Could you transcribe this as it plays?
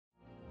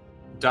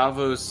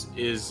Davos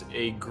is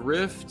a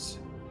grift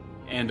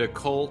and a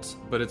cult,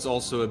 but it's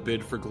also a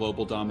bid for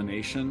global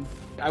domination.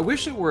 I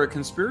wish it were a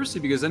conspiracy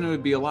because then it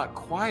would be a lot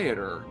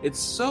quieter. It's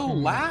so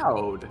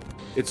loud.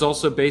 It's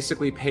also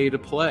basically pay to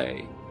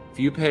play. If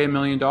you pay $1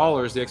 million,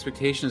 the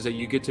expectation is that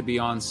you get to be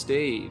on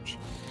stage.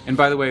 And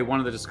by the way, one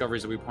of the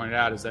discoveries that we pointed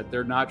out is that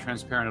they're not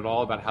transparent at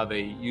all about how they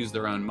use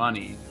their own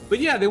money. But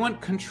yeah, they want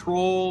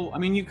control. I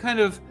mean, you kind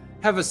of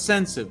have a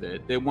sense of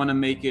it. They want to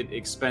make it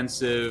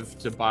expensive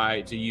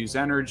to use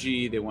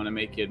energy. They want to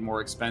make it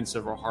more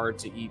expensive or hard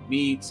to eat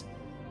meat.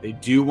 They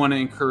do want to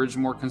encourage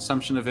more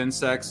consumption of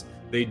insects.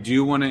 They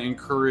do want to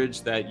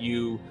encourage that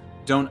you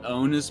don't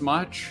own as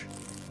much.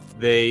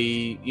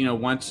 They,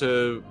 want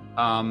to,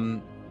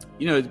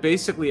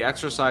 basically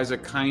exercise a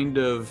kind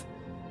of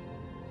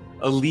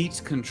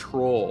elite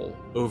control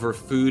over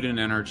food and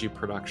energy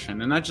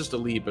production. And not just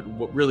elite, but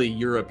really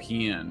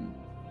European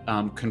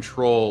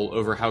control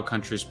over how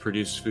countries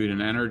produce food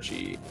and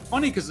energy.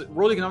 Funny, because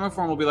World Economic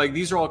Forum will be like,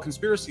 these are all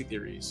conspiracy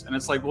theories. And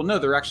it's like, well, no,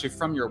 they're actually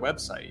from your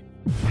website.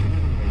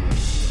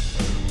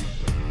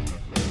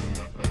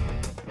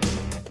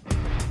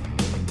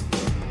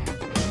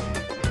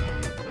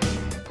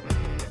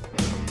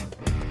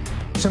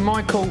 So,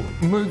 Michael,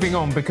 moving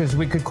on, because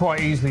we could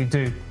quite easily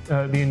do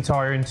the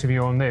entire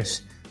interview on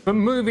this. But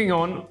moving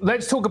on,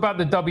 let's talk about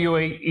the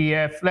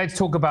WEF. Let's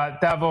talk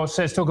about Davos.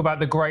 Let's talk about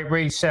the Great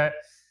Reset.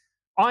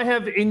 I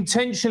have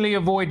intentionally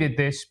avoided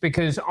this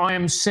because I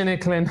am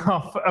cynical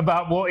enough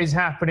about what is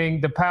happening,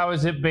 the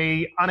powers that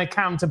be,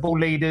 unaccountable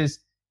leaders,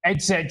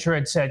 etc.,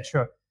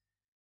 etc.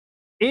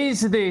 Is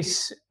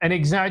this an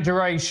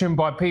exaggeration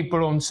by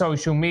people on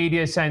social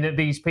media saying that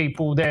these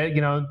people,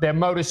 their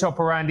modus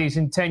operandi is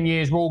in 10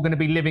 years, we're all going to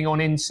be living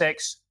on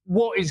insects?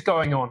 What is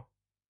going on?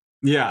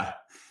 Yeah,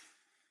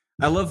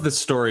 I love this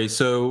story.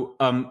 So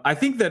I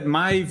think that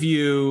my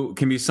view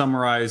can be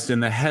summarized in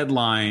the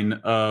headline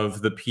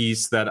of the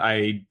piece that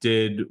I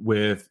did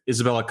with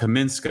Isabella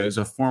Kaminska, who's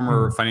a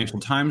former Financial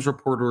Times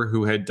reporter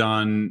who had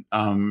done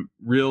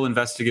real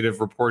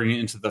investigative reporting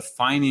into the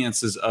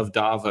finances of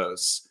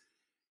Davos.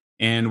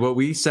 And what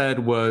we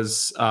said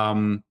was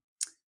Davos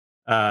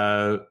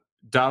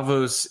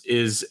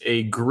is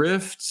a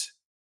grift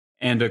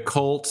and a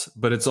cult,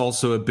 but it's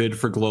also a bid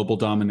for global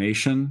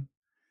domination.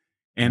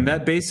 And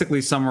that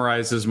basically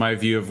summarizes my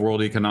view of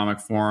World Economic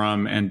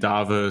Forum and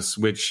Davos,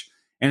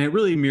 and it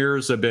really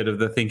mirrors a bit of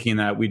the thinking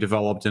that we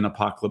developed in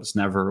Apocalypse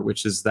Never,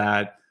 which is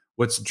that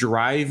what's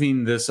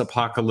driving this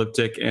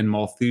apocalyptic and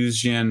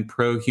Malthusian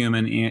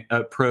pro-human,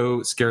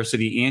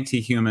 pro-scarcity,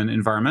 anti-human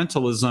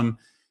environmentalism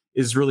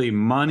is really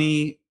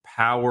money,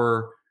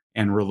 power,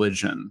 and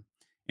religion.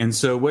 And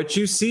so what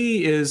you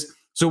see is,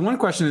 so one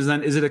question is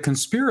then, is it a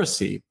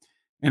conspiracy?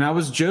 And I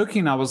was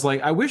joking. I was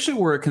like, I wish it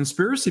were a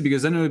conspiracy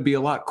because then it would be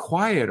a lot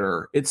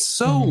quieter. It's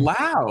so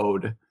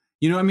loud.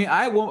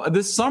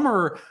 This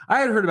summer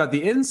I had heard about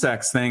the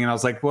insects thing and I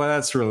was like, well,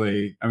 that's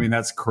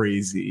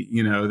crazy.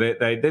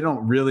 They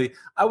don't really,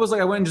 I went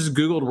and just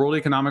Googled World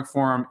Economic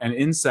Forum and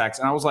insects.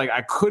 And I was like,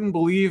 I couldn't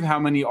believe how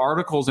many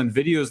articles and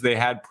videos they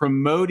had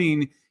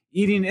promoting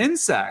eating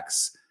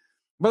insects.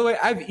 By the way,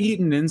 I've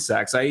eaten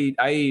insects. I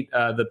ate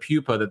the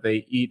pupa that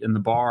they eat in the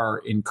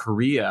bar in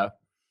Korea.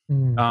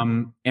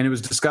 And it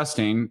was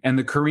disgusting. And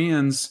the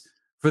Koreans,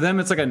 for them,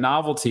 it's like a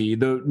novelty.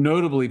 Though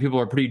notably, people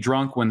are pretty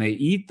drunk when they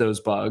eat those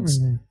bugs.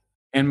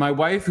 And my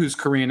wife, who's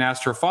Korean,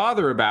 asked her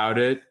father about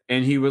it.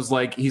 And he was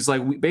like,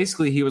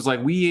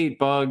 we ate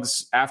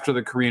bugs after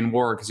the Korean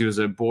War because he was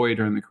a boy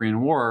during the Korean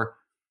War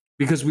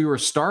because we were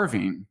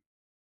starving.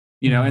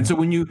 And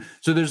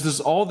so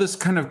there's all this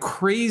kind of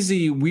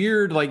crazy,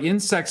 weird, like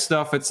insect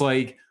stuff. It's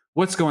like,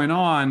 what's going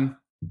on?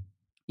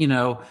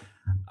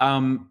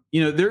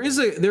 There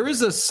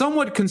is a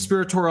somewhat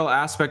conspiratorial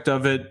aspect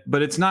of it,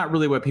 but it's not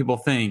really what people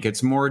think.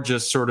 It's more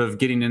just sort of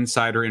getting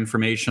insider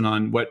information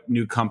on what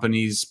new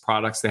companies,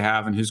 products they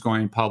have and who's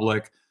going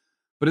public.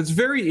 But it's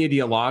very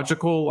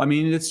ideological.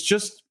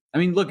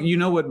 Look,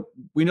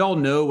 we all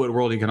know what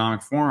World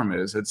Economic Forum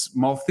is. It's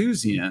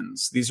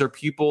Malthusians. These are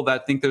people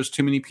that think there's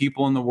too many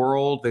people in the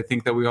world. They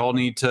think that we all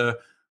need to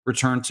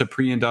return to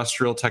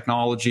pre-industrial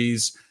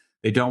technologies.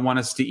 They don't want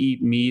us to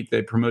eat meat.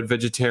 They promote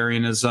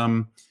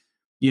vegetarianism.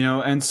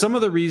 And some of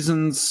the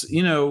reasons,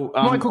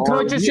 Michael, can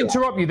I just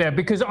interrupt you there?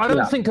 Because I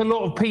don't think a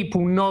lot of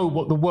people know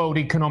what the World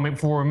Economic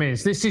Forum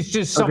is. This is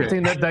just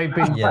something that they've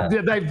been,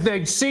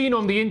 they've seen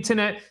on the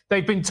internet.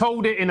 They've been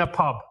told it in a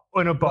pub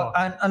or in a bar.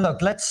 Well, and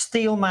look, let's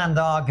steelman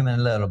the argument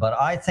a little bit.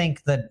 I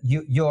think that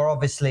you're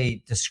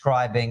obviously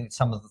describing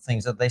some of the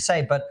things that they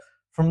say, but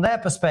from their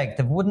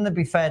perspective, wouldn't it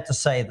be fair to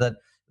say that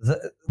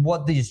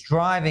what is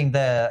driving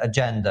their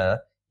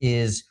agenda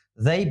is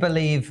they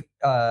believe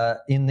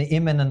in the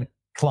imminent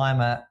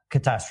climate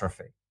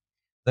catastrophe.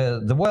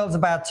 The world's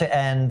about to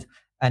end,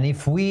 and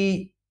if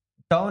we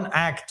don't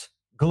act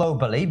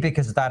globally,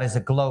 because that is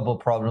a global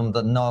problem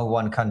that no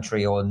one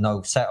country or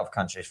no set of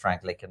countries,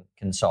 frankly,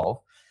 can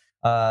solve,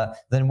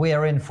 then we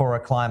are in for a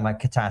climate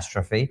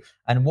catastrophe.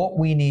 And what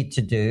we need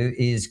to do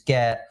is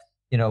get,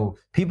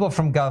 people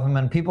from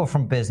government, people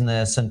from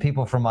business, and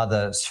people from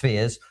other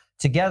spheres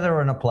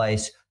together in a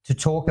place to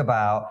talk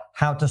about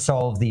how to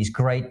solve these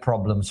great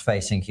problems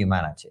facing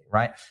humanity,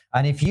 right?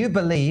 And if you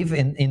believe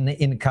in the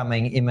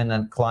incoming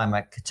imminent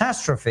climate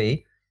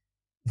catastrophe,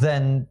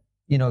 then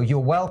you're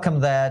welcome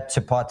there to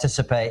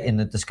participate in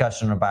the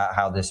discussion about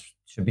how this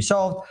should be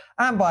solved.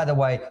 And by the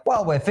way,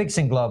 while we're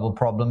fixing global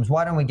problems,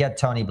 why don't we get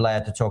Tony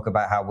Blair to talk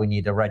about how we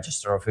need a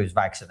register of who's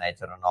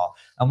vaccinated or not?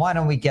 And why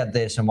don't we get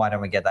this and why don't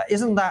we get that?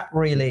 Isn't that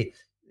really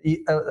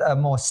a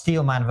more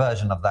Steelman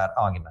version of that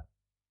argument?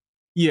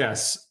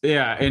 Yes.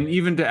 Yeah. And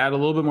even to add a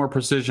little bit more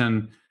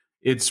precision,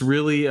 it's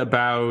really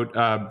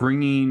about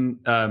bringing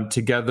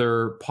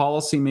together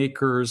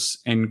policymakers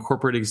and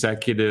corporate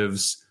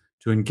executives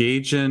to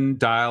engage in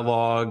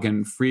dialogue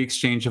and free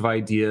exchange of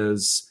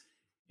ideas,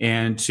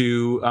 and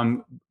to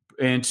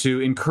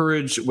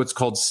encourage what's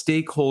called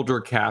stakeholder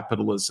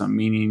capitalism,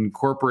 meaning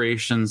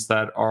corporations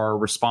that are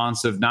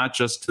responsive not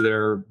just to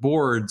their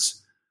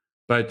boards,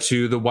 but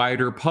to the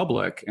wider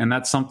public. And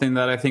that's something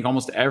that I think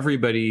almost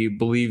everybody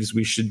believes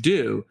we should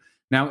do.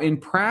 Now, in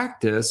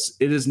practice,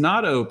 it is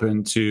not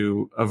open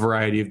to a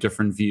variety of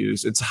different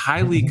views. It's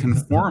highly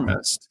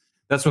conformist.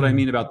 That's what I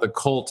mean about the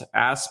cult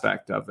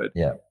aspect of it.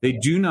 Yeah. They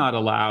do not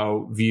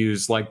allow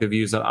views like the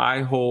views that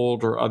I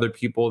hold or other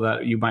people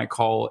that you might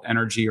call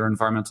energy or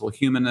environmental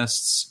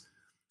humanists.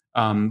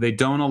 They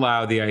don't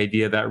allow the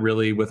idea that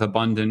really with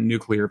abundant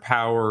nuclear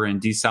power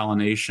and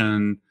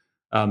desalination,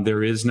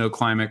 there is no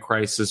climate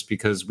crisis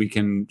because we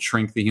can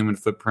shrink the human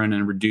footprint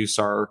and reduce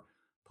our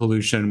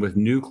pollution with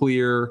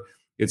nuclear.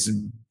 It's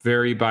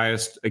very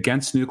biased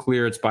against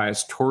nuclear. It's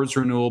biased towards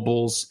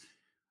renewables.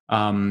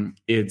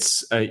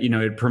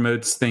 It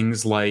promotes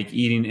things like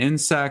eating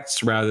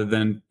insects rather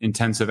than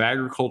intensive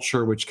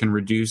agriculture, which can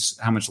reduce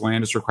how much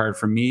land is required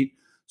for meat.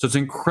 So it's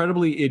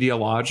incredibly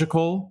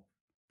ideological,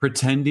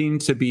 pretending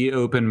to be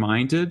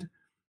open-minded.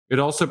 It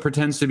also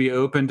pretends to be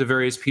open to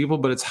various people,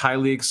 but it's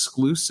highly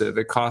exclusive.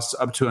 It costs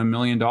up to $1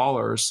 million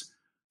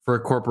for a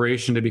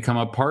corporation to become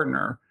a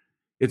partner.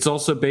 It's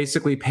also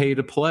basically pay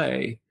to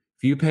play.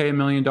 If you pay $1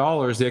 million,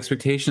 the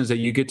expectation is that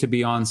you get to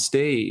be on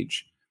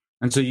stage.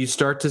 And so you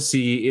start to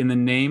see, in the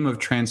name of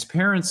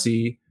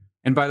transparency,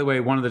 and by the way,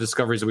 one of the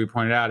discoveries that we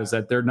pointed out is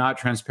that they're not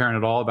transparent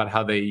at all about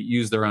how they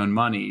use their own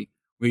money.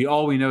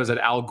 All we know is that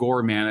Al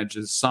Gore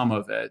manages some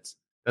of it.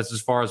 That's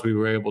as far as we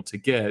were able to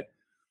get.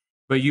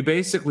 But you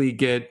basically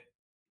get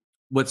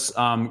what's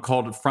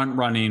called front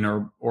running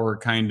or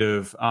kind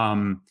of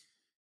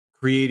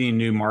creating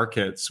new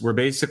markets, where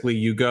basically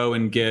you go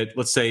and get,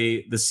 let's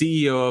say the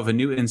CEO of a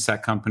new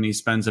insect company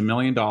spends $1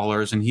 million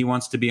and he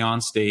wants to be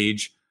on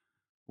stage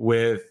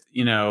with,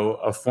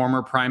 a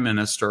former prime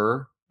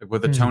minister,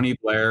 with a Tony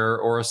Blair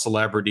or a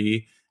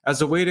celebrity,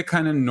 as a way to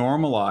kind of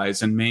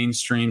normalize and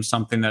mainstream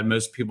something that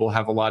most people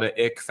have a lot of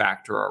ick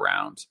factor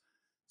around.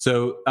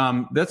 So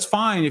that's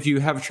fine if you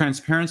have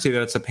transparency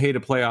that it's a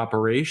pay-to-play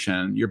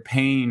operation. You're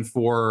paying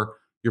for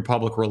your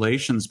public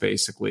relations,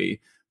 basically.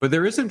 But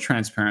there isn't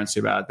transparency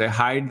about it. They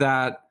hide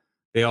that.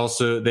 They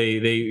also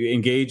they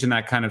engage in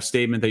that kind of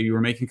statement that you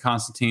were making,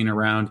 Constantine,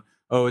 around,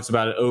 it's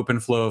about an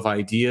open flow of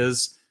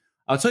ideas.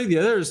 I'll tell you the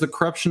other is the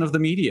corruption of the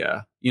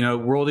media.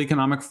 World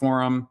Economic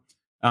Forum.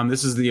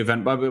 This is the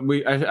event, but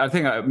I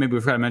think maybe we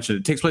forgot to mention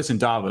it takes place in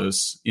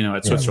Davos,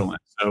 at Switzerland.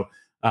 So,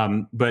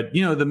 but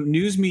the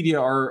news media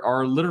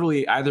are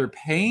literally either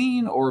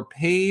paying or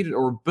paid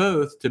or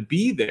both to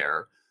be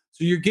there.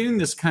 So you're getting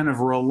this kind of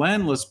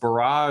relentless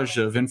barrage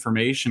of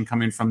information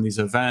coming from these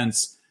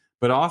events.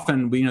 But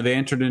often, they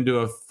entered into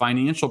a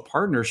financial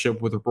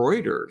partnership with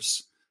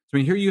Reuters. So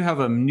here you have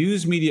a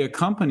news media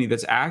company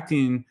that's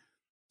acting,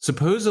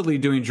 supposedly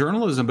doing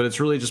journalism, but it's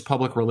really just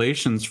public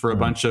relations for a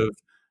bunch of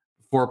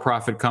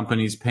for-profit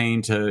companies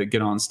paying to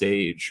get on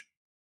stage.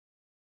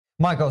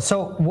 Michael,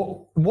 so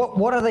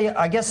what are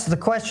I guess the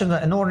question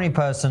that an ordinary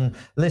person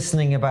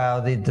listening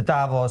about the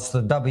Davos,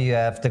 the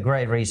WEF, the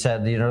Great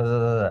Reset,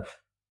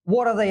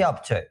 what are they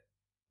up to?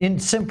 In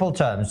simple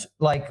terms,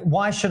 like,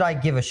 why should I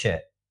give a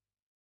shit?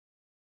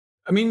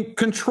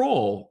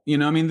 Control,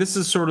 this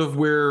is sort of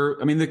where,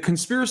 the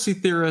conspiracy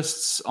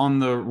theorists on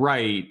the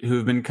right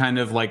who've been kind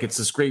of like, it's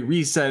this great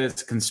reset,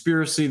 it's a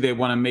conspiracy. They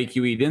want to make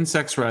you eat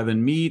insects rather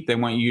than meat. They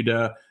want you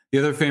to, the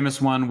other famous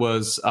one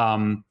was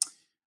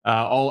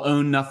all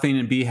own nothing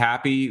and be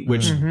happy,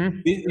 which,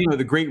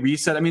 the great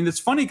reset. It's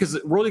funny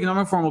because World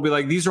Economic Forum will be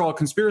like, these are all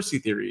conspiracy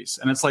theories.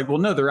 And it's like, well,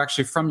 no, they're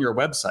actually from your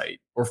website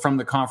or from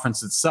the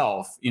conference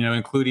itself,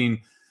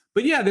 including,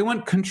 but yeah, they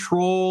want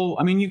control.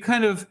 You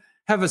kind of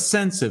have a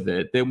sense of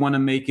it. They want to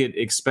make it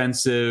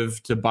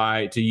expensive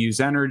to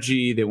use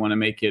energy. They want to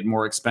make it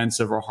more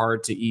expensive or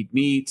hard to eat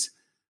meat.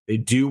 They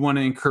do want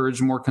to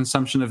encourage more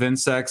consumption of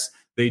insects.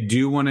 They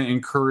do want to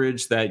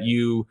encourage that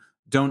you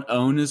don't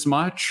own as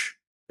much,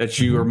 that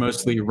you are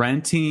mostly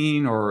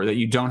renting, or that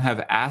you don't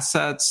have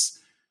assets.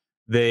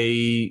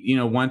 They,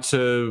 want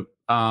to,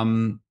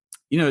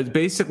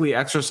 basically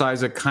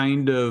exercise a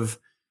kind of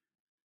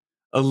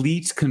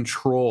elite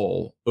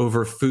control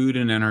over food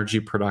and energy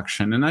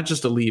production, and not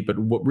just elite, but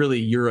really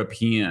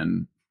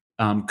European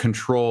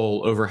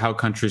control over how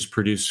countries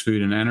produce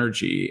food and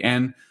energy.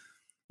 And,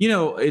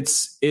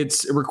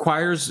 it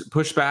requires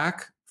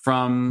pushback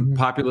from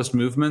populist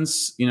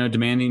movements,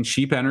 demanding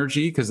cheap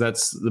energy, because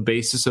that's the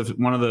basis of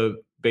one of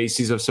the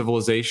bases of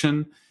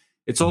civilization.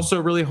 It's also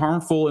really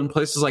harmful in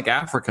places like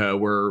Africa,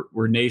 where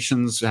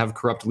nations have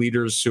corrupt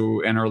leaders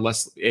and are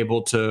less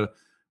able to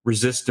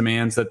resist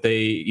demands that they,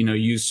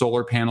 use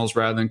solar panels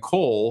rather than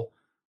coal,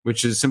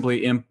 which is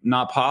simply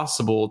not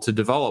possible to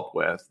develop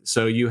with.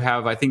 So you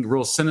have, I think,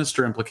 real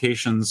sinister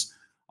implications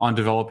on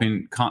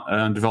developing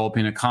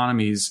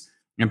economies,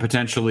 and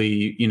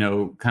potentially,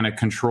 kind of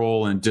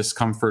control and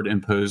discomfort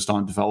imposed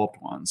on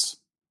developed ones.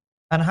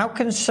 And how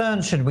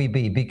concerned should we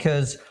be?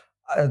 Because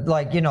a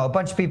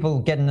bunch of people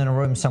getting in a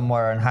room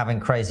somewhere and having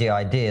crazy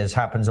ideas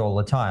happens all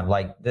the time.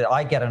 Like,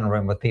 I get in a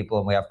room with people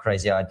and we have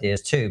crazy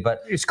ideas too,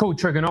 but it's called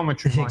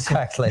trigonometry.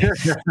 Exactly.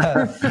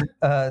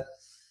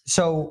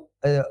 Some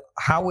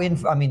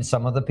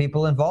of the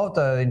people involved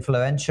are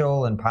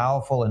influential and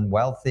powerful and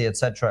wealthy,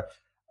 etc.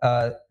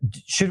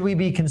 Should we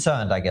be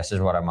concerned, I guess,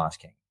 is what I'm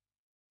asking.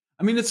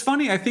 I mean, it's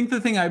funny. I think the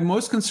thing I'm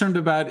most concerned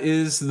about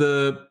is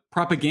the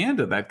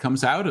propaganda that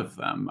comes out of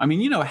them. I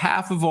mean,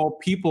 half of all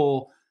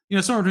people,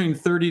 somewhere between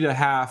 30 to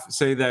half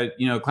say that,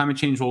 climate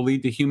change will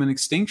lead to human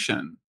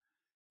extinction.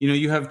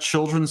 You have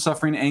children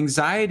suffering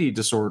anxiety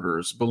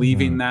disorders,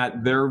 believing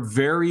that their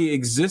very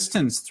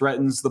existence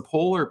threatens the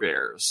polar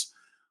bears,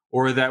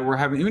 or that we're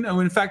having,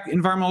 in fact,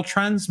 environmental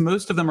trends,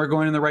 most of them are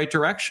going in the right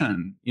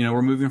direction.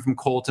 We're moving from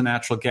coal to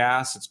natural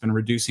gas. It's been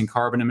reducing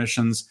carbon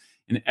emissions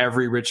in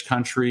every rich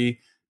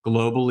country.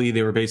 Globally,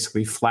 they were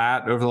basically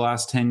flat over the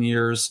last 10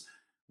 years.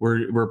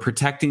 We're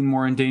protecting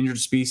more endangered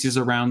species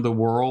around the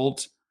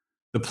world.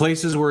 The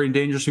places where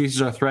endangered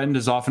species are threatened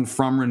is often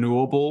from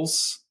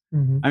renewables.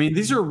 I mean,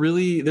 these are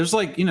really, there's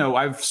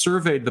I've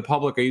surveyed the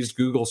public. I used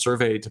Google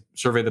survey to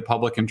survey the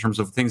public in terms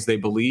of things they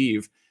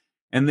believe,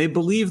 and they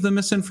believe the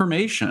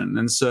misinformation.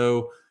 And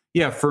so,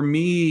 for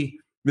me,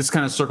 this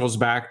kind of circles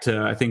back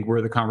to, I think, where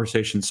the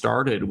conversation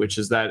started, which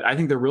is that I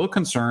think the real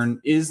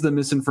concern is the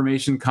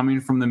misinformation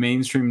coming from the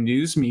mainstream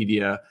news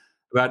media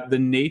about the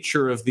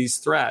nature of these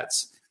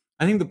threats.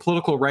 I think the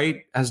political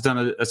right has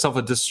done itself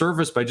a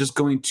disservice by just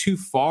going too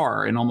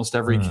far in almost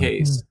every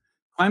case.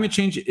 Climate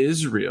change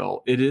is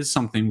real. It is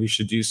something we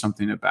should do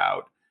something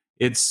about.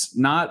 It's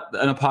not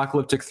an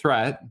apocalyptic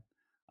threat.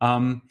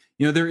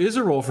 There is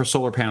a role for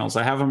solar panels.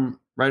 I have them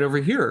right over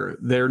here.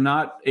 They're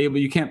not able.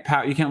 You can't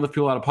lift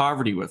people out of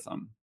poverty with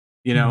them.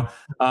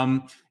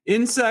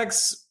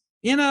 Insects.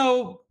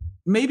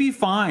 Maybe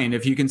fine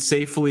if you can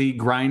safely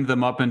grind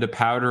them up into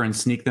powder and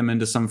sneak them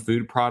into some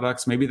food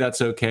products. Maybe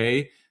that's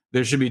okay.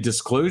 There should be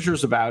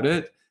disclosures about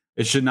it.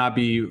 It should not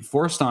be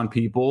forced on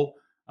people.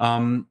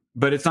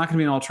 But it's not going to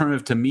be an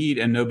alternative to meat.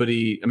 And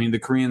the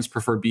Koreans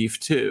prefer beef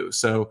too.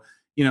 So,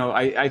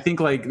 I think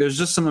there's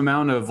just some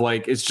amount of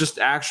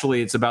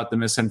it's about the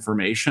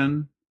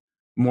misinformation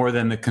more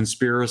than the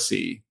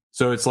conspiracy.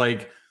 So it's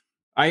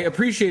I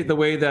appreciate the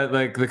way that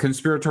the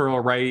conspiratorial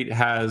right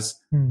has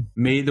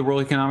made the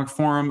World Economic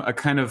Forum a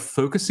kind of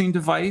focusing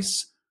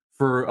device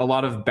for a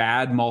lot of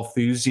bad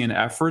Malthusian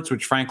efforts,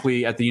 which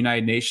frankly at the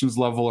United Nations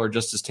level are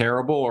just as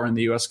terrible, or in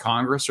the US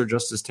Congress are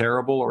just as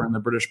terrible, or in the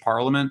British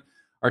Parliament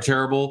are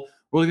terrible.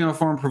 World Economic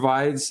Forum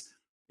provides,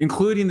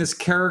 including this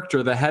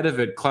character, the head of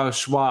it, Klaus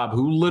Schwab,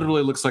 who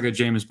literally looks like a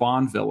James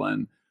Bond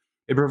villain.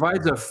 It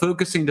provides a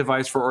focusing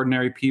device for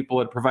ordinary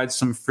people. It provides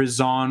some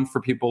frisson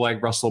for people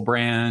like Russell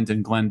Brand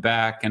and Glenn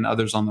Beck and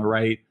others on the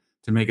right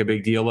to make a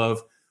big deal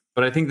of.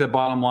 But I think the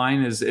bottom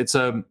line is it's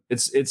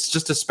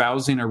just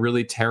espousing a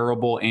really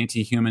terrible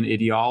anti-human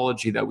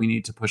ideology that we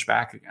need to push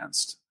back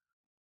against.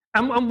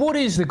 And what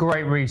is the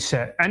Great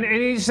Reset? And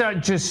is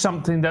that just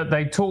something that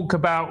they talk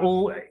about,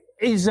 or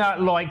is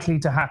that likely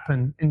to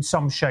happen in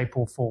some shape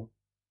or form?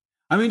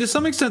 I mean, to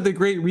some extent, the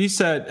Great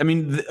Reset,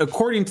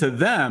 according to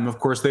them, of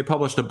course, they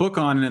published a book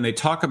on it and they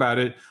talk about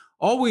it,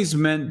 always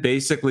meant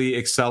basically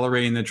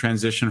accelerating the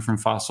transition from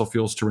fossil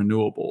fuels to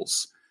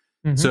renewables.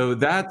 So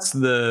that's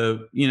and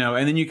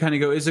then you kind of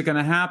go, is it going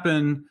to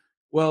happen?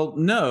 Well,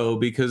 no,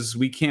 because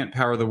we can't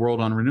power the world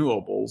on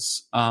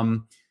renewables.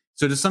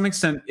 So to some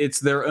extent,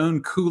 it's their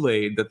own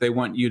Kool-Aid that they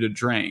want you to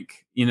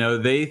drink.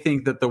 They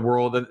think that the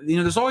world,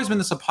 there's always been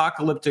this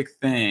apocalyptic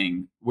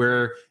thing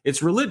where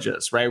it's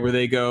religious, right? Where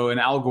they go, and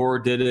Al Gore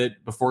did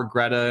it before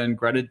Greta, and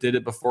Greta did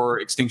it before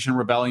Extinction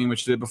Rebellion,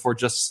 which did it before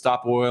Just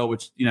Stop Oil,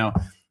 which,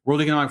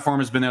 World Economic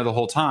Forum has been there the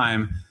whole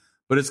time.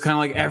 But it's kind of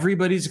like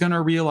everybody's going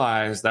to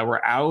realize that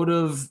we're out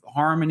of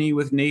harmony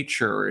with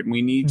nature and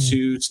we need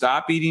to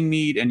stop eating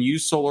meat and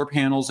use solar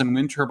panels and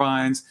wind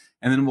turbines.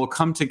 And then we'll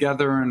come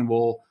together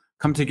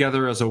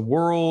as a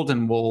world,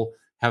 and we'll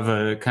have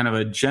a kind of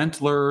a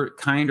gentler,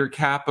 kinder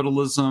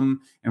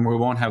capitalism, and we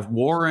won't have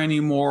war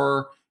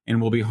anymore, and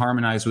we'll be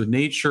harmonized with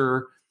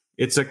nature.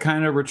 It's a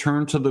kind of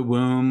return to the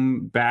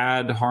womb,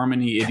 bad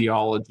harmony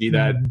ideology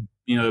that,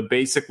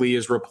 basically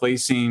is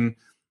replacing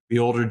the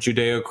older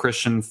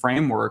Judeo-Christian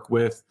framework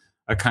with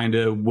a kind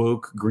of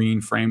woke green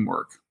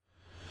framework.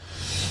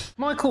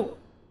 Michael,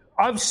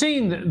 I've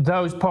seen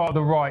those part of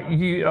the right,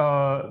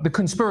 the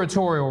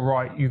conspiratorial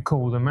right, you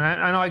call them,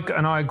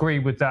 and I agree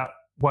with that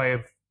way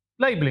of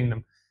labeling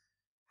them.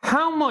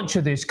 How much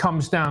of this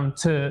comes down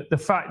to the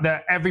fact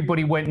that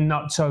everybody went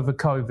nuts over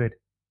COVID?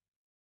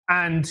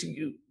 And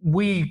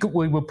we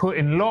were put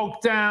in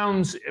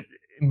lockdowns.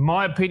 In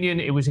my opinion,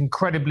 it was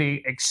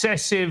incredibly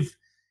excessive.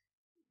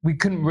 We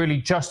couldn't really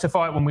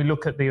justify it when we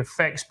look at the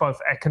effects, both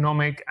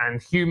economic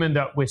and human,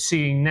 that we're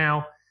seeing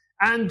now.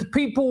 And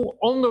people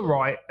on the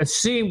right are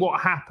seeing what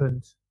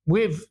happened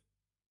with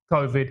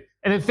COVID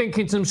and they're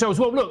thinking to themselves,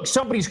 well, look,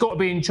 somebody's got to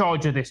be in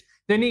charge of this.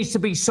 There needs to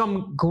be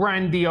some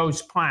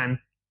grandiose plan.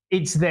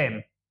 It's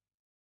them.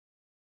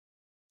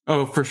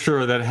 Oh, for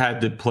sure. That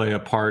had to play a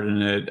part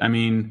in it. I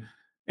mean,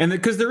 and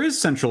because there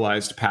is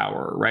centralized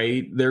power,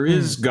 right? There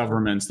is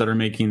governments that are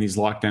making these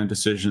lockdown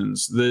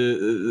decisions.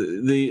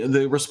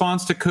 The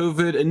response to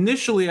COVID,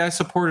 initially, I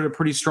supported a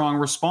pretty strong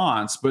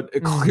response, but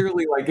it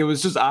clearly, like, it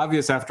was just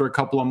obvious after a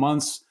couple of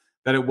months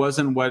that it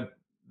wasn't what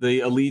the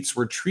elites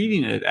were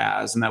treating it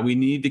as, and that we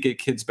need to get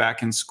kids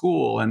back in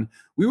school. And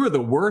we were the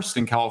worst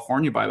in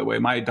California, by the way.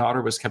 My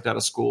daughter was kept out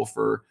of school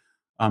for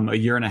a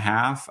year and a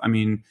half. I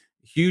mean,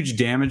 huge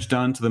damage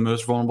done to the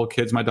most vulnerable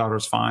kids. My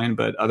daughter's fine,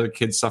 but other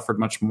kids suffered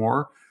much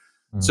more.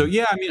 So,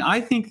 yeah, I mean, I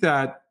think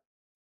that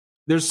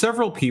there's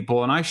several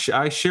people, and I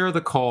share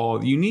the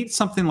call. You need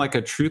something like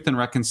a Truth and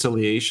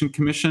Reconciliation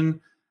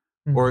Commission,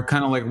 or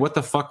kind of like, what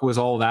the fuck was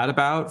all that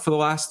about for the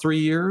last 3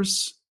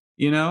 years,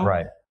 you know?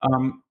 Right.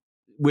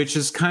 Which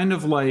is kind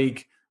of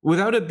like,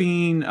 without it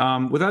being,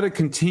 without it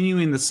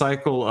continuing the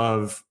cycle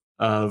of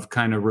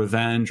kind of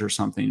revenge or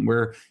something,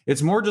 where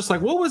it's more just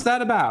like, what was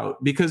that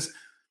about? Because,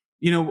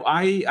 you know,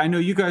 I know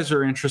you guys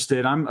are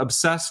interested. I'm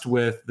obsessed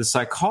with the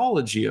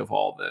psychology of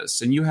all this.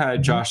 And you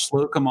had Josh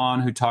Slocum on,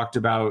 who talked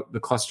about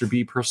the cluster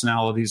B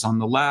personalities on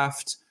the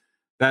left.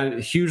 That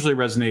hugely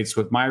resonates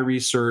with my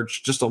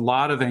research. Just a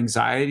lot of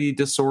anxiety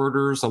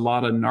disorders, a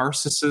lot of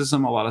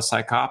narcissism, a lot of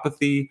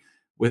psychopathy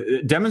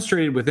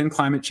demonstrated within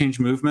climate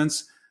change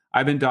movements.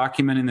 I've been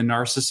documenting the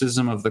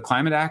narcissism of the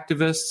climate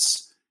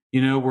activists,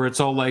 you know, where it's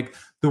all like,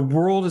 the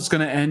world is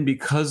going to end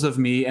because of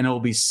me, and it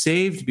will be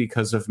saved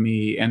because of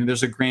me. And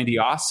there's a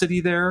grandiosity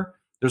there.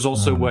 There's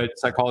also what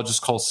psychologists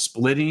call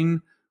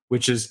splitting,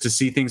 which is to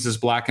see things as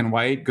black and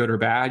white, good or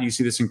bad. You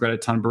see this in Greta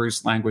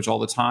Thunberg's language all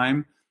the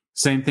time.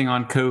 Same thing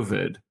on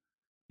COVID.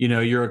 You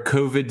know, you're a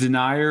COVID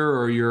denier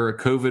or you're a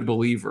COVID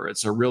believer.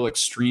 It's a real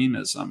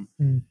extremism.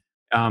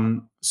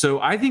 So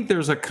I think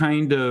there's a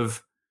kind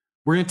of,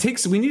 we need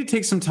to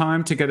take some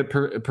time to get a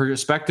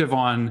perspective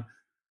on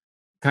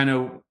kind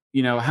of,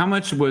 you know, how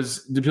much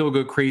did people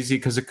go crazy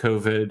because of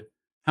COVID?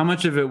 How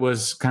much of it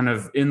was kind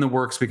of in the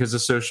works because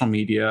of social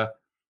media?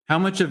 How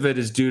much of it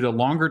is due to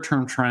longer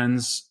term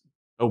trends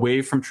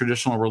away from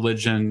traditional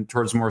religion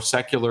towards more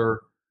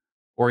secular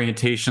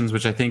orientations,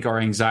 which I think are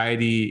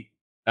anxiety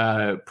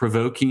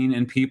provoking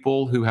in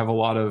people who have a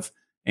lot of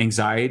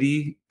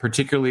anxiety,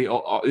 particularly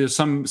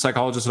some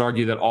psychologists would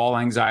argue that all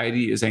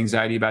anxiety is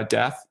anxiety about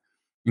death,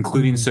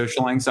 including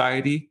social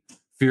anxiety,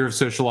 fear of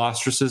social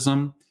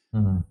ostracism.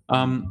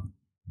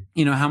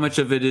 You know, how much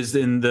of it is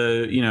in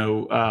the,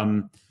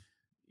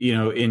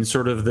 in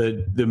sort of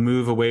the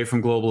move away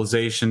from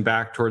globalization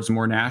back towards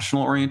more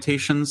national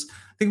orientations.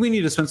 I think we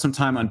need to spend some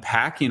time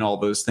unpacking all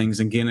those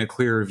things and gain a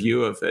clearer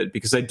view of it,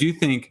 because I do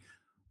think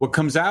what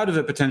comes out of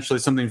it potentially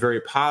is something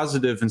very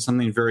positive and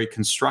something very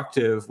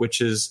constructive, which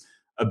is,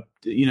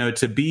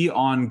 to be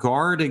on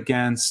guard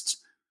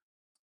against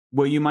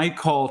what you might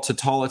call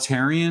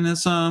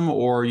totalitarianism,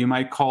 or you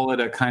might call it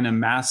a kind of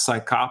mass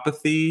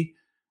psychopathy,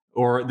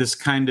 or this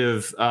kind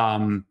of,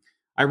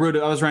 I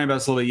was writing about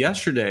this a little bit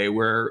yesterday,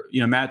 where,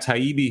 Matt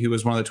Taibbi, who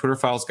was one of the Twitter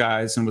Files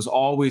guys and was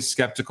always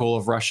skeptical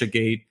of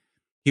Russiagate,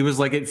 he was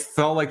like, it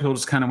felt like people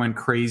just kind of went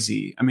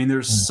crazy. I mean,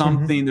 there's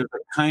a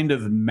kind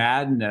of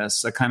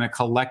madness, a kind of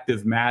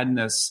collective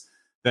madness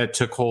that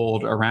took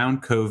hold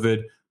around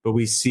COVID, but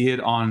we see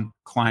it on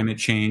climate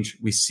change.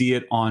 We see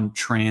it on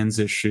trans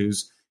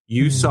issues.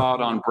 You saw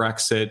it on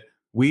Brexit.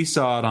 We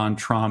saw it on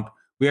Trump.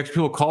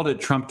 People called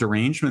it Trump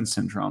derangement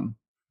syndrome.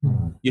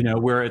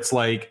 Where it's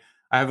like,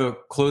 I have a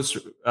close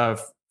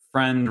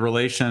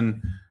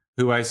relation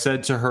who I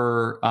said to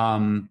her,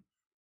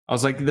 I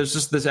was like, there's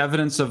just this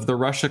evidence of the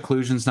Russia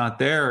collusion's not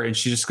there. And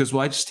she just goes,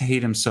 well, I just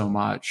hate him so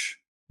much.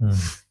 And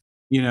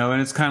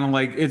it's kind of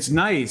like, it's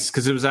nice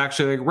because it was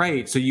actually like,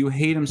 right. So you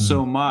hate him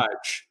so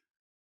much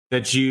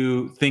that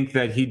you think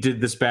that he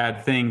did this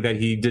bad thing that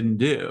he didn't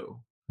do.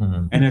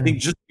 And I think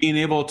just being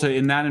able to,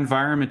 in that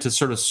environment, to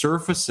sort of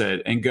surface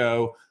it and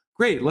go,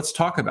 great, let's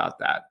talk about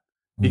that.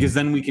 Because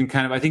then we can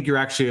I think you're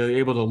actually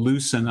able to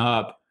loosen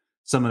up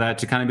some of that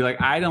to kind of be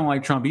like, I don't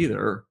like Trump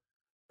either,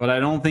 but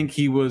I don't think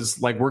he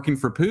was like working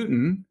for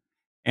Putin.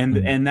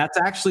 And that's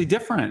actually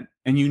different.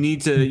 And you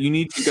need to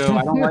go,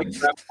 I don't like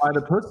that by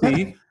the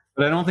pussy,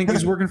 but I don't think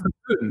he's working for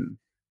Putin.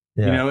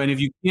 And if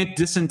you can't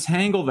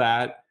disentangle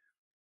that,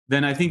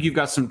 then I think you've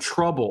got some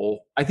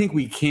trouble. I think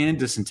we can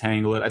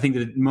disentangle it. I think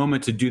the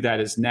moment to do that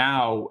is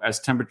now, as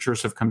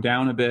temperatures have come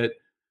down a bit.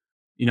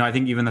 I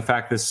think even the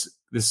fact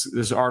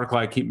this article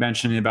I keep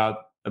mentioning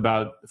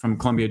about from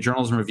Columbia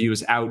Journalism Review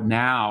is out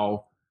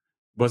now,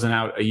 wasn't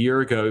out a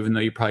year ago, even though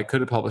you probably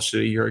could have published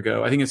it a year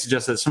ago. I think it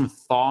suggests that some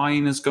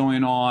thawing is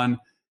going on,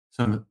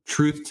 some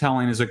truth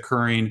telling is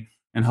occurring,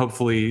 and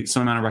hopefully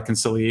some amount of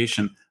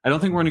reconciliation. I don't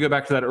think we're going to go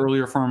back to that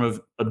earlier form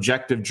of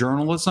objective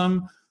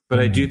journalism, but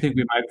I do think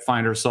we might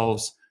find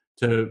ourselves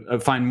to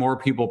find more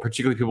people,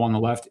 particularly people on the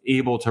left,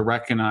 able to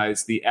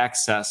recognize the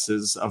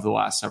excesses of the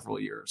last several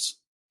years.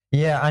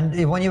 Yeah,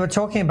 and when you were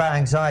talking about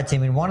anxiety, I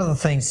mean, one of the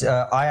things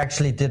I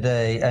actually did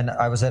and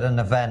I was at an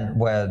event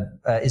where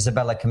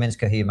Isabella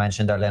Kaminska, who you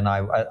mentioned earlier, and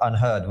I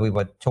unheard, we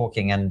were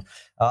talking, and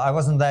I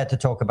wasn't there to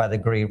talk about the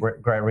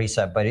Great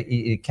Reset, but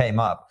it came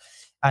up.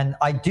 And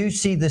I do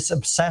see this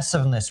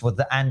obsessiveness with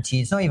the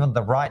it's not even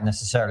the right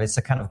necessarily, it's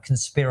a kind of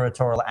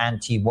conspiratorial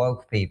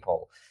anti-woke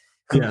people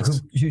who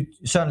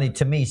certainly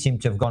to me seem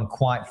to have gone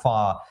quite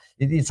far.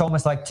 It's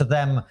almost like to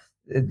them,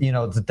 you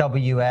know, the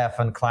WEF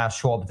and Klaus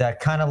Schwab, they're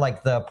kind of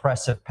like the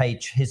oppressive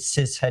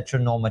cis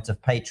heteronormative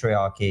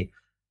patriarchy.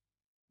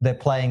 They're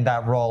playing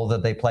that role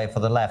that they play for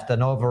the left,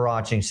 an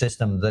overarching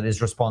system that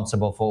is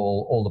responsible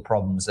for all the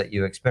problems that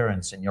you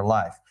experience in your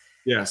life.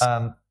 Yes.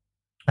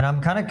 And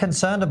I'm kind of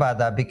concerned about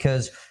that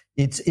because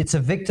it's a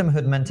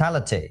victimhood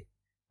mentality.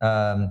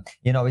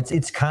 You know,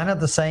 it's kind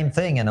of the same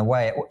thing in a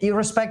way,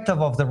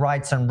 irrespective of the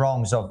rights and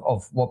wrongs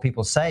of what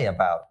people say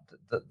about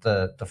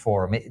the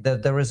forum.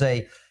 There is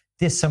a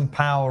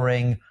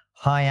disempowering,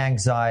 high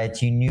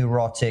anxiety,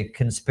 neurotic,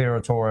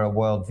 conspiratorial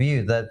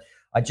worldview that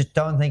I just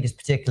don't think is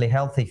particularly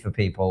healthy for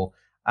people,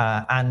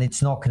 and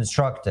it's not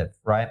constructive,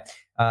 right?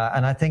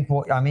 And I think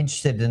what I'm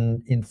interested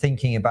in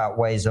thinking about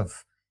ways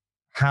of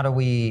how do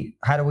we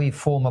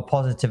form a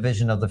positive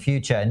vision of the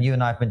future? And you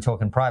and I have been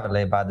talking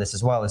privately about this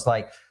as well. It's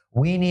like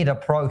we need a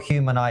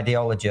pro-human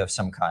ideology of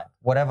some kind,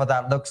 whatever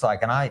that looks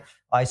like. And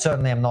I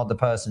certainly am not the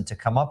person to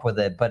come up with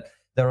it, but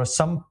there are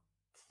some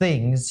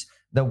things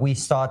that we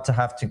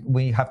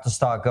have to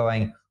start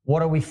going,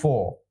 what are we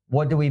for?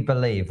 What do we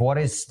believe? What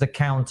is the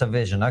counter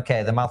vision?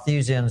 Okay, the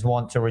Malthusians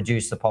want to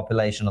reduce the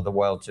population of the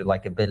world to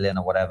like 1 billion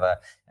or whatever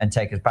and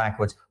take us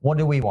backwards. What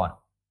do we want?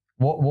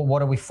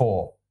 What are we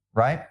for?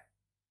 Right?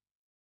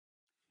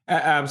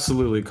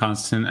 Absolutely,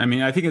 Constant. I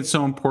mean, I think it's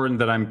so important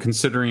that I'm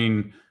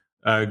considering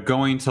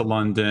going to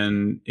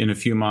London in a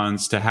few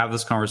months to have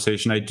this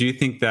conversation. I do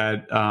think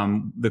that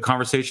the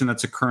conversation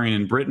that's occurring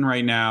in Britain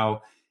right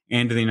now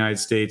and in the United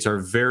States are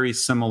very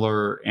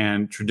similar.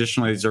 And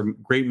traditionally, these are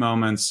great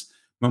moments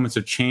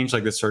of change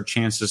like this are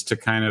chances to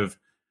kind of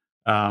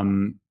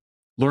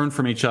learn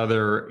from each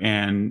other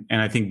and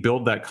I think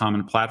build that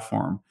common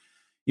platform.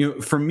 You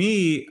know, for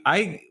me,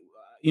 I'm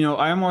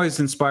always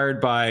inspired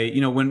by,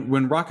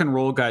 when rock and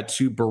roll got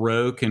too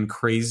baroque and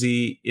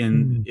crazy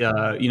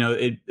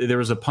there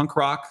was a punk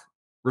rock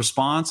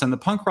response, and the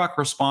punk rock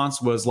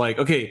response was like,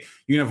 okay,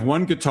 you can have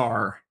one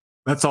guitar.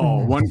 That's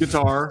all. One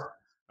guitar,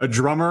 a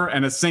drummer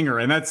and a singer,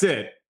 and that's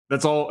it.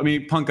 That's all. I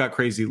mean, punk got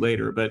crazy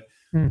later, but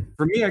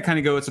for me, I kind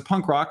of go, it's a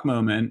punk rock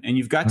moment, and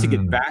you've got to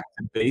get back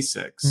to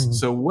basics.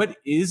 So what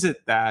is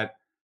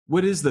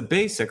the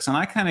basics? And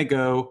I kind of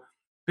go,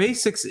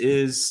 basics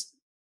is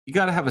you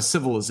got to have a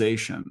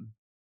civilization.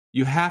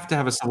 You have to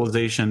have a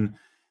civilization,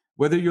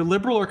 whether you're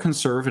liberal or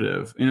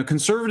conservative. You know,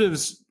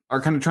 conservatives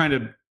are kind of trying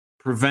to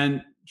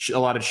prevent a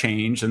lot of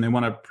change, and they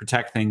want to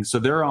protect things. So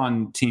they're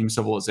on team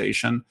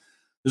civilization.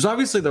 There's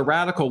obviously the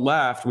radical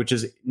left, which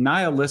is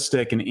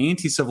nihilistic and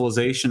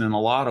anti-civilization in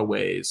a lot of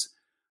ways,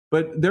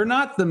 but they're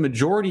not the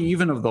majority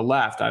even of the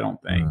left, I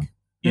don't think.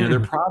 They're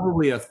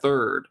probably a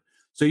third.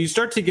 So you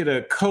start to get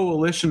a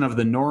coalition of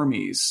the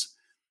normies.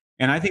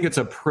 And I think it's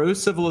a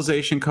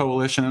pro-civilization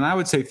coalition. And I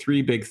would say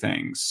 3 big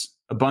things: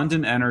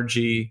 abundant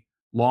energy,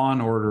 law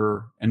and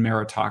order, and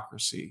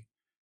meritocracy.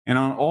 And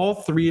on all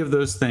 3 of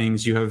those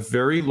things, you have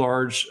very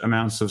large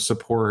amounts of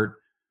support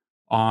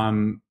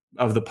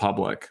of the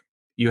public.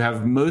 You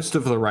have most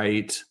of the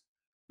right,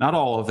 not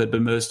all of it,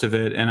 but most of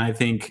it. And I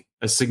think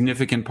a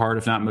significant part,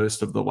 if not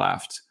most, of the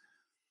left.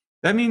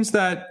 That means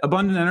that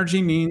abundant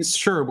energy means,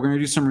 sure, we're going to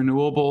do some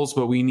renewables,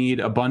 but we need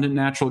abundant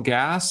natural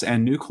gas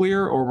and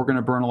nuclear, or we're going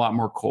to burn a lot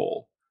more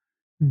coal.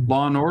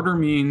 Law and order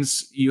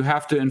means you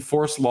have to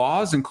enforce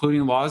laws,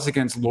 including laws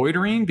against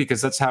loitering,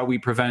 because that's how we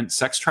prevent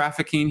sex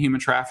trafficking, human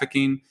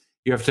trafficking.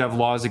 You have to have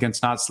laws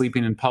against not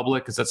sleeping in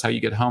public, because that's how you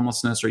get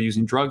homelessness, or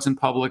using drugs in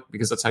public,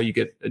 because that's how you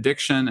get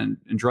addiction and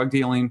drug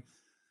dealing.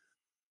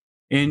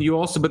 And you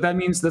also, but that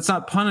means that's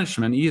not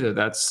punishment either.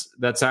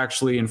 That's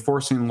actually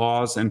enforcing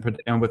laws and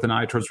with an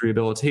eye towards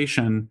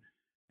rehabilitation.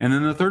 And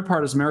then the third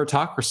part is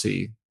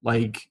meritocracy.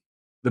 Like,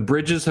 the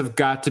bridges have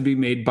got to be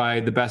made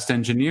by the best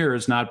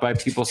engineers, not by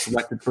people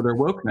selected for their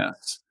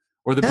wokeness.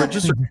 Or the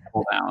bridges are going to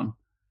fall down,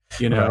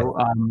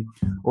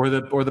 or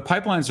the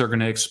pipelines are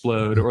going to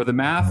explode, or the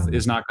math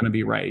is not going to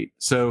be right.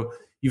 So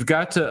you've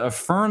got to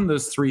affirm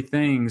those 3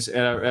 things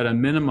at a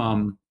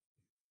minimum.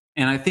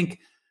 And I think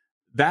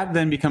that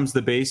then becomes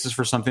the basis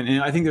for something.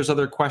 And I think there's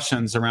other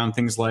questions around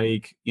things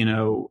like,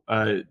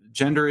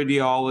 gender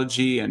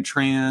ideology and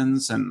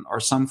trans, and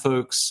are some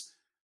folks,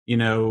 at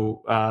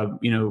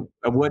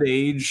what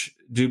age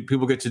do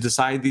people get to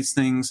decide these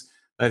things?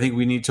 I think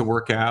we need to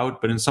work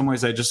out. But in some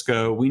ways, I just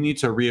go, we need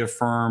to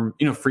reaffirm,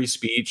 free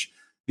speech.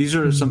 These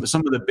are some of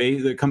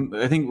the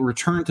I think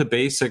return to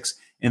basics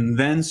and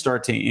then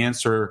start to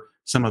answer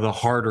some of the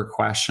harder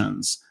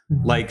questions,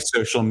 like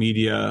social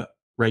media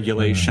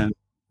regulation,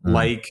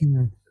 like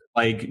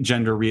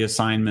gender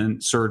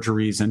reassignment,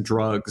 surgeries, and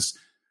drugs.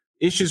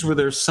 Issues where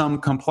there's some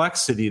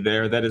complexity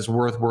there that is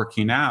worth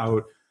working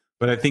out.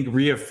 But I think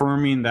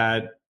reaffirming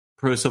that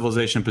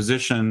pro-civilization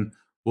position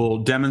will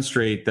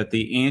demonstrate that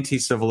the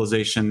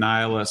anti-civilization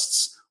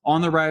nihilists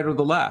on the right or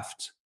the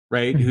left,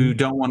 right, who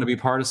don't want to be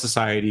part of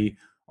society,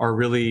 are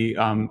really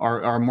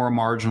are more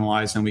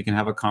marginalized, and we can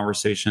have a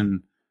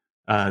conversation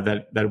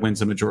that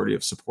wins a majority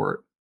of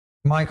support.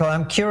 Michael,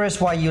 I'm curious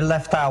why you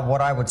left out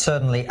what I would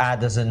certainly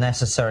add as a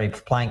necessary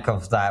plank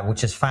of that,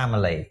 which is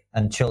family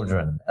and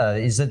children.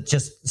 Is it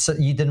just so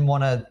you didn't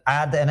want to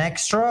add an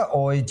extra,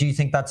 or do you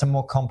think that's a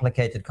more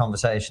complicated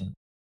conversation?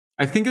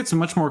 I think it's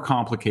much more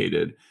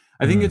complicated.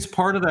 I think it's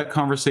part of that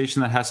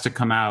conversation that has to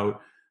come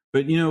out.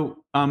 But,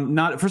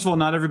 first of all,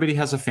 not everybody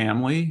has a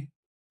family,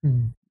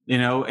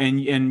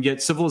 and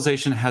yet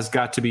civilization has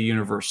got to be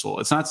universal.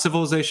 It's not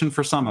civilization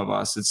for some of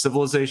us. It's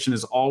civilization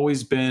has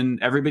always been,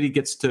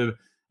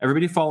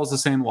 everybody follows the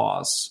same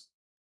laws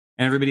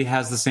and everybody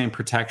has the same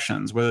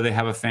protections, whether they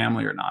have a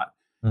family or not.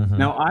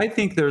 Now, I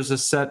think there's a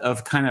set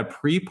of kind of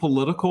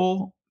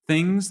pre-political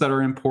things that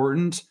are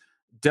important.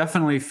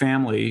 Definitely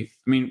family.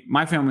 I mean,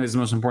 my family is the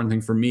most important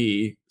thing for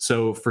me.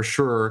 So for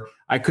sure,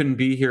 I couldn't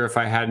be here if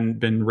I hadn't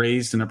been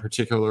raised in a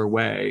particular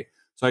way.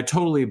 So I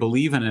totally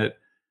believe in it.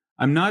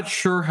 I'm not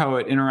sure how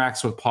it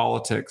interacts with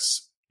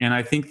politics. And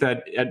I think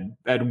that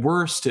at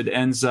worst, it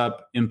ends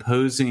up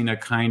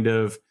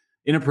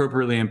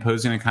inappropriately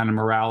imposing a kind of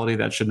morality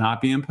that should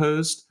not be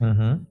imposed.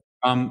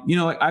 I'm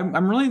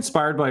really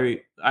inspired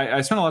by,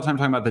 I spent a lot of time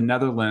talking about the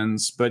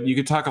Netherlands, but you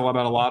could talk about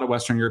a lot of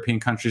Western European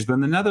countries. But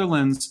in the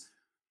Netherlands,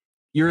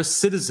 you're a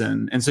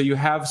citizen, and so you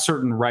have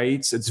certain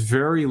rights. It's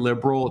very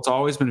liberal. It's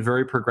always been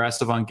very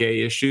progressive on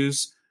gay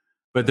issues,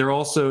 but they're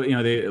also,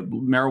 the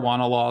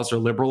marijuana laws are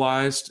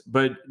liberalized,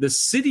 but the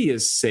city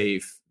is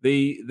safe.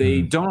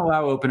 They don't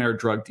allow open air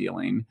drug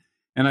dealing.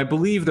 And I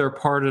believe they're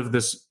part of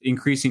this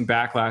increasing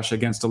backlash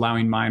against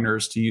allowing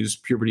minors to use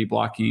puberty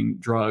blocking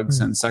drugs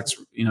and sex,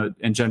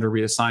 and gender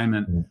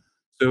reassignment.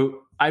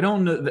 So I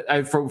don't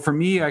know. For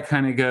me, I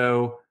kind of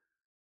go,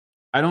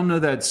 I don't know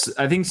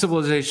I think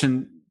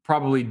civilization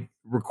probably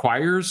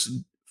requires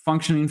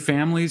functioning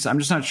families. I'm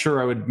just not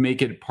sure I would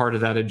make it part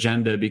of that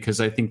agenda, because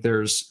I think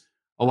there's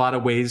a lot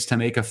of ways to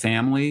make a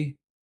family.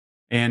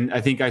 And I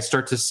think I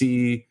start to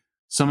see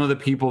some of the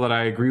people that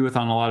I agree with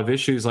on a lot of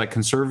issues, like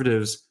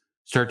conservatives,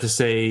 start to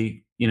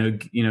say,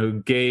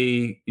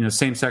 gay,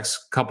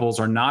 same-sex couples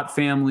are not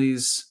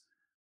families,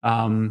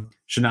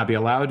 should not be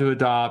allowed to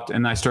adopt.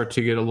 And I start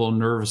to get a little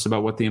nervous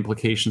about what the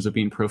implications of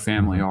being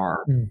pro-family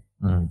are.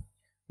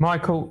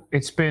 Michael,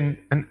 it's been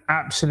an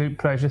absolute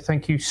pleasure.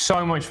 Thank you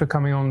so much for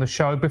coming on the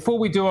show. Before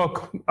we do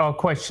our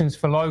questions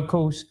for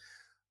locals,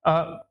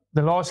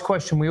 the last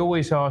question we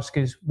always ask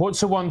is, what's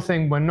the one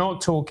thing we're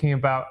not talking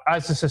about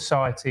as a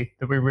society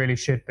that we really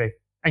should be?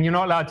 And you're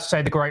not allowed to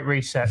say the Great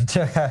Reset.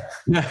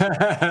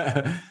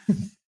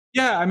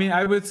 Yeah, I mean,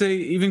 I would say,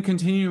 even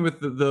continuing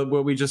with the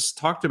what we just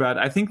talked about,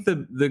 I think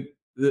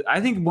I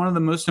think one of the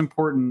most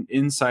important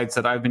insights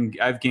that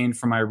I've gained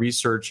from my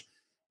research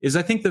is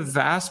I think the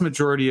vast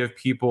majority of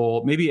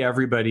people, maybe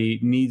everybody,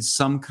 needs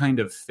some kind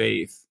of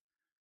faith.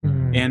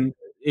 And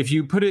if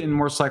you put it in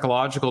more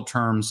psychological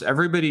terms,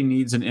 everybody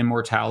needs an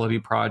immortality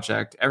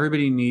project.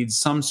 Everybody needs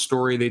some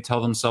story they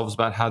tell themselves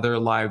about how their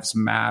lives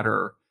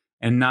matter,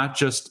 and not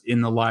just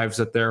in the lives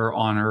that they're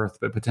on Earth,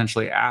 but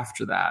potentially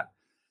after that.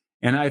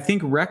 And I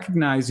think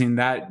recognizing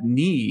that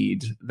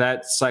need,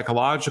 that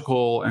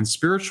psychological and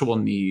spiritual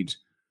need,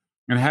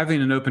 and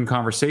having an open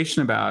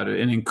conversation about it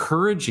and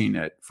encouraging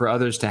it for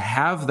others to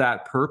have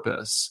that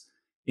purpose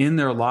in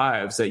their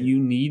lives, that you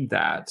need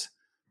that,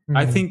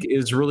 I think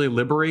is really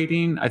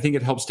liberating. I think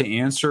it helps to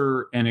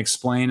answer and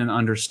explain and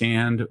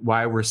understand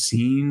why we're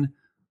seeing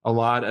a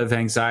lot of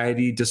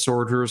anxiety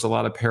disorders, a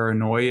lot of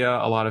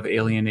paranoia, a lot of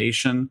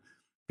alienation,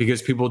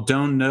 because people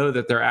don't know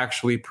that they're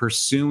actually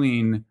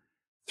pursuing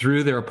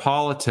through their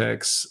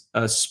politics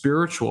a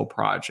spiritual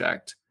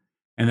project.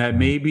 And that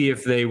maybe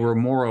if they were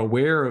more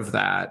aware of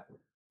that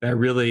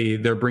really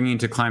they're bringing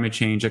to climate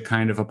change a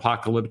kind of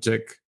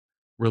apocalyptic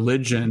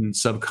religion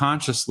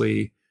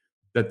subconsciously,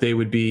 that they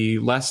would be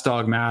less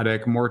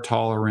dogmatic, more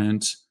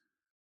tolerant,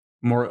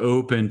 more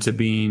open to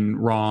being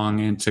wrong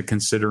and to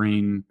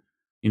considering,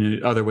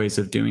 other ways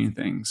of doing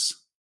things.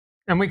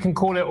 And we can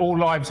call it All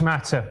Lives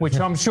Matter, which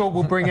I'm sure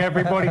will bring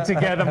everybody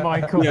together,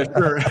 Michael. Yeah,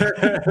 sure.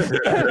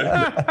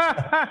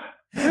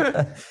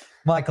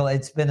 Michael,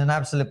 it's been an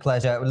absolute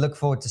pleasure. We look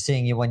forward to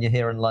seeing you when you're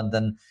here in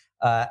London.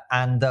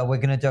 And we're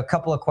going to do a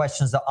couple of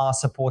questions that our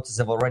supporters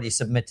have already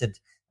submitted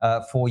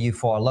for you,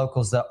 for our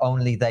locals, that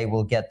only they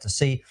will get to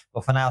see.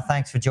 But for now,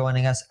 thanks for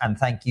joining us. And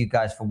thank you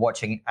guys for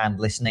watching and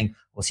listening.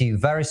 We'll see you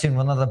very soon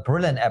with another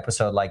brilliant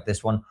episode like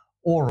this one,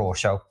 or Raw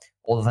Show.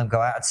 All of them go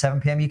out at 7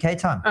 p.m. UK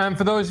time. And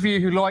for those of you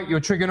who like your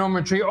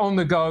trigonometry on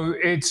the go,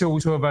 it's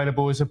also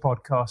available as a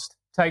podcast.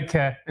 Take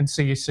care and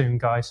see you soon,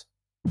 guys.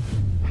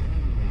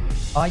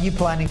 Are you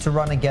planning to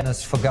run again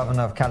as for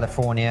governor of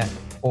California,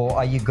 or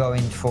are you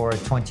going for a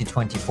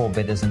 2024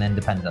 bid as an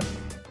independent?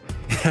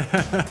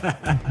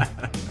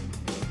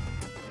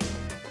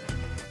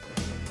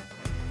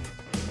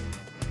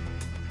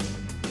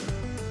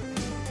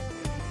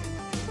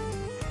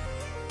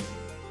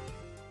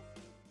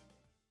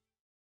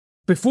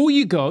 Before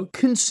you go,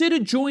 consider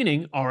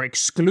joining our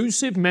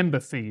exclusive member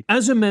feed.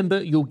 As a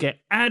member, you'll get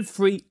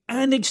ad-free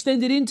and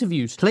extended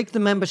interviews. Click the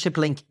membership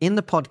link in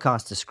the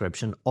podcast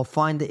description or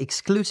find the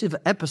exclusive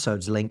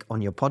episodes link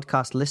on your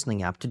podcast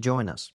listening app to join us.